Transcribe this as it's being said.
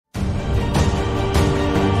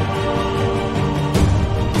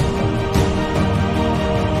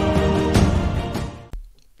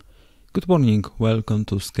Good morning, welcome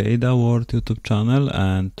to SCADA World YouTube channel,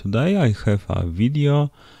 and today I have a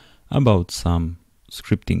video about some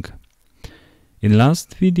scripting. In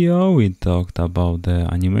last video we talked about the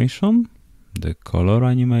animation, the color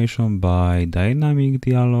animation by dynamic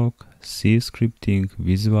dialog, C scripting,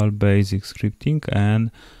 Visual Basic scripting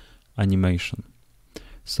and animation.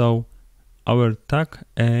 So our tag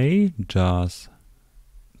A just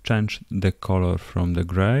changed the color from the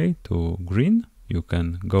gray to green. You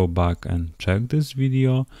can go back and check this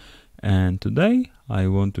video, and today I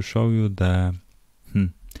want to show you the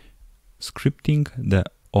scripting the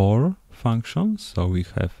OR function. So we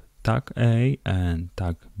have tag A and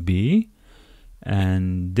tag B,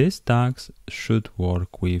 and these tags should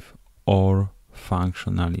work with OR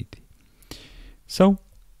functionality. So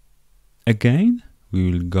again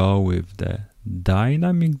we will go with the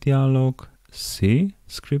dynamic dialog, C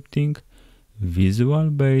scripting,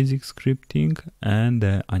 Visual Basic scripting and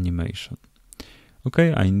the animation.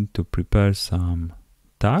 Okay, I need to prepare some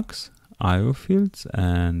tags, IO fields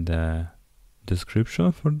and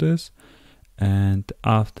description for this, and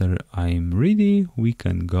after I'm ready we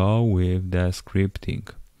can go with the scripting.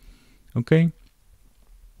 Okay,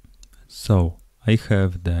 so I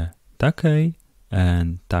have the tag A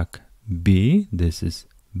and tag B. This is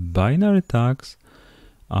binary tags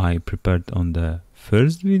I prepared on the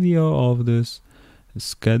first video of this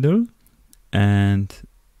schedule, and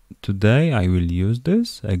today I will use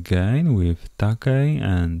this again with tag A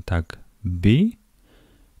and tag B,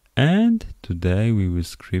 and today we will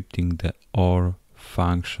scripting the OR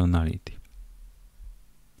functionality.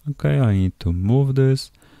 Okay, I need to move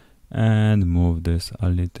this and move this a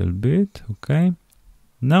little bit. Okay,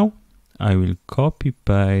 now I will copy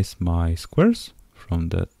paste my squares from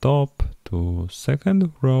the top to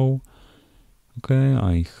second row. Okay,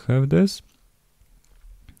 I have this.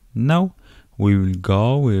 Now we will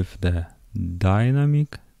go with the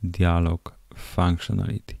dynamic dialog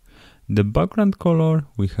functionality. The background color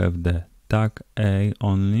we have the tag A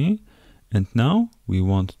only, and now we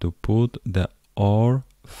want to put the OR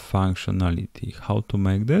functionality. How to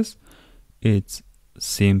make this? It's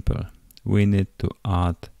simple. We need to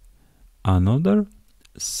add another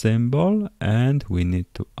symbol and we need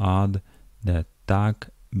to add the tag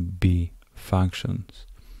B functions.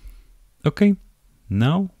 Okay,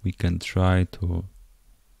 now we can try to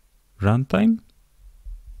runtime.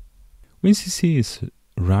 WinCC is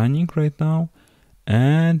running right now,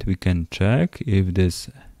 and we can check if this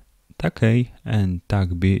tag A and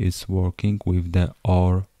tag B is working with the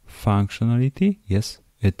OR functionality. Yes,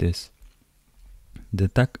 it is. The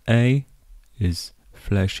tag A is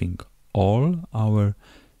flashing all our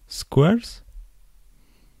squares.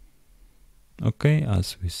 Okay,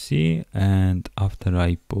 as we see, and after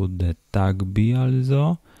I put the tag B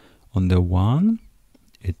also on the 1,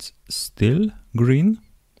 it's still green.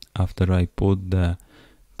 After I put the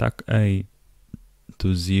tag A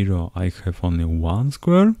to 0, I have only 1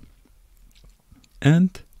 square,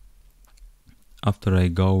 and after I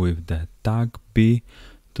go with the tag B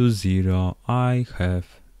to 0, I have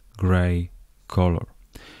gray color.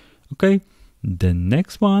 Okay, the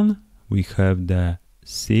next one we have the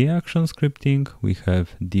C action scripting. We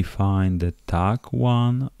have defined the tag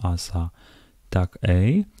 1 as a tag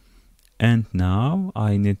A, and now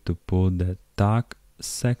I need to put the tag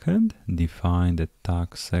second, define the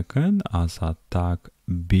tag second as a tag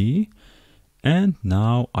B, and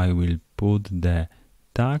now I will put the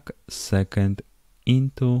tag second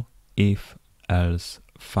into if else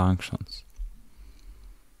functions.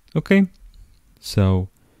 Okay, so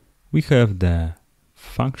we have the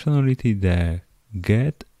functionality, the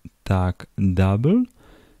get tag double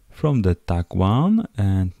from the tag 1,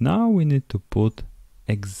 and now we need to put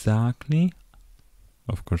exactly,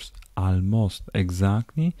 of course almost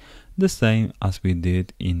exactly the same as we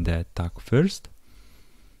did in the tag first.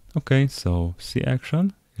 Okay, so C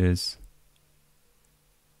action is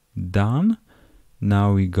done.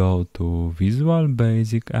 Now we go to Visual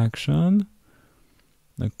Basic action.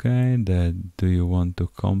 Okay, do you want to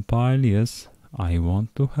compile? Yes, I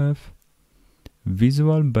want to have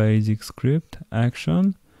Visual Basic script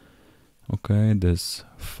action. Okay, this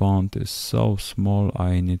font is so small,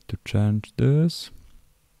 I need to change this.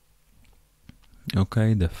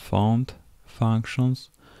 Okay, the font functions,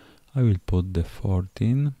 I will put the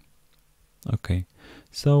 14. Okay,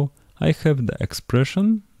 so I have the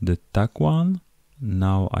expression, the tag 1.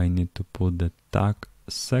 Now I need to put the tag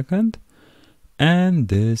second, and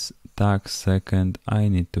this tag second I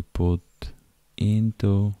need to put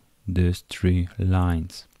into these 3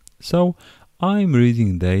 lines. So I'm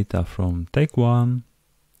reading data from tag 1,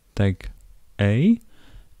 tag A,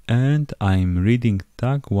 and I'm reading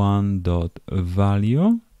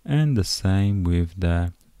tag1.value and the same with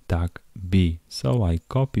the tag B. So I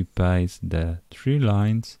copy paste the 3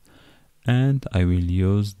 lines and I will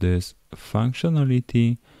use this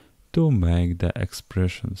functionality to make the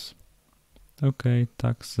expressions. Okay,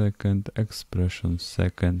 tag second, expression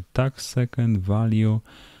second, tag second, value.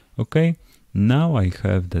 Okay, now I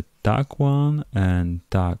have the tag 1 and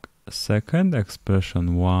tag second.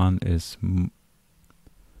 Expression 1 is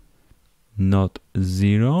not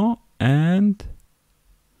 0 and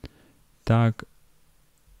tag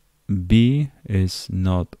B is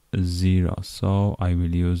not 0. So I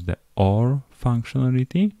will use the OR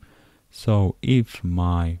functionality. So if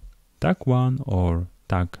my tag 1 or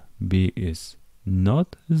tag B is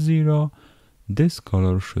not 0, this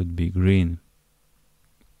color should be green.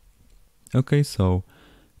 Okay, so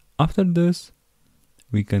after this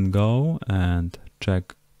we can go and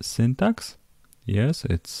check syntax. Yes,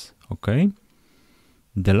 it's okay.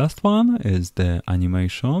 The last one is the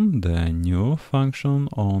animation, the new function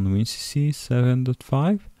on WinCC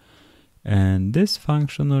 7.5, and this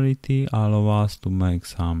functionality allows us to make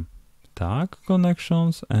some tag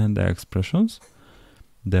connections and expressions.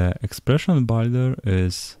 The expression builder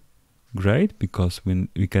is great because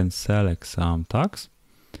we can select some tags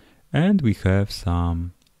and we have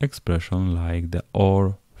some expression like the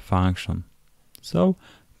OR function. So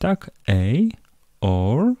tag A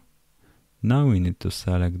OR. Now we need to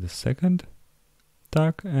select the second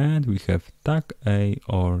tag and we have tag A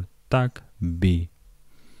or tag B.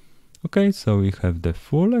 Okay, so we have the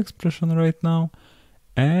full expression right now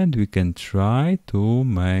and we can try to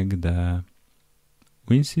make the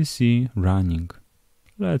WinCC running.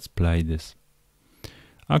 Let's play this.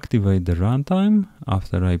 Activate the runtime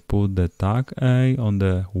after I put the tag A on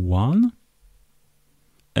the 1.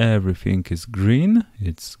 Everything is green,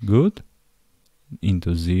 it's good.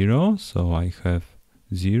 Into 0, so I have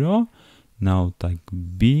 0. Now tag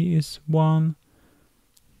B is 1.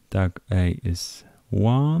 Tag A is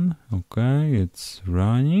 1. Okay, it's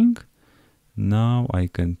running. Now I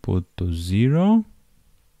can put to 0.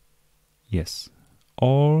 Yes,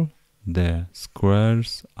 all the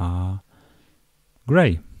squares are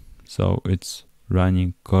gray, so it's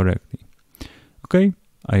running correctly. Okay,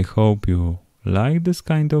 I hope you like this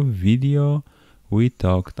kind of video. We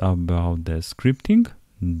talked about the scripting,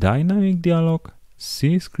 dynamic dialog,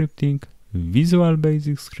 C scripting, Visual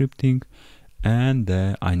Basic scripting, and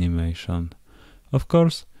the animation. Of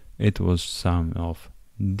course, it was some of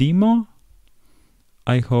demo.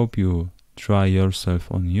 I hope you try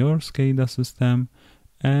yourself on your SCADA system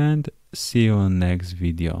and see you on next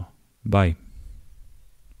video. Bye.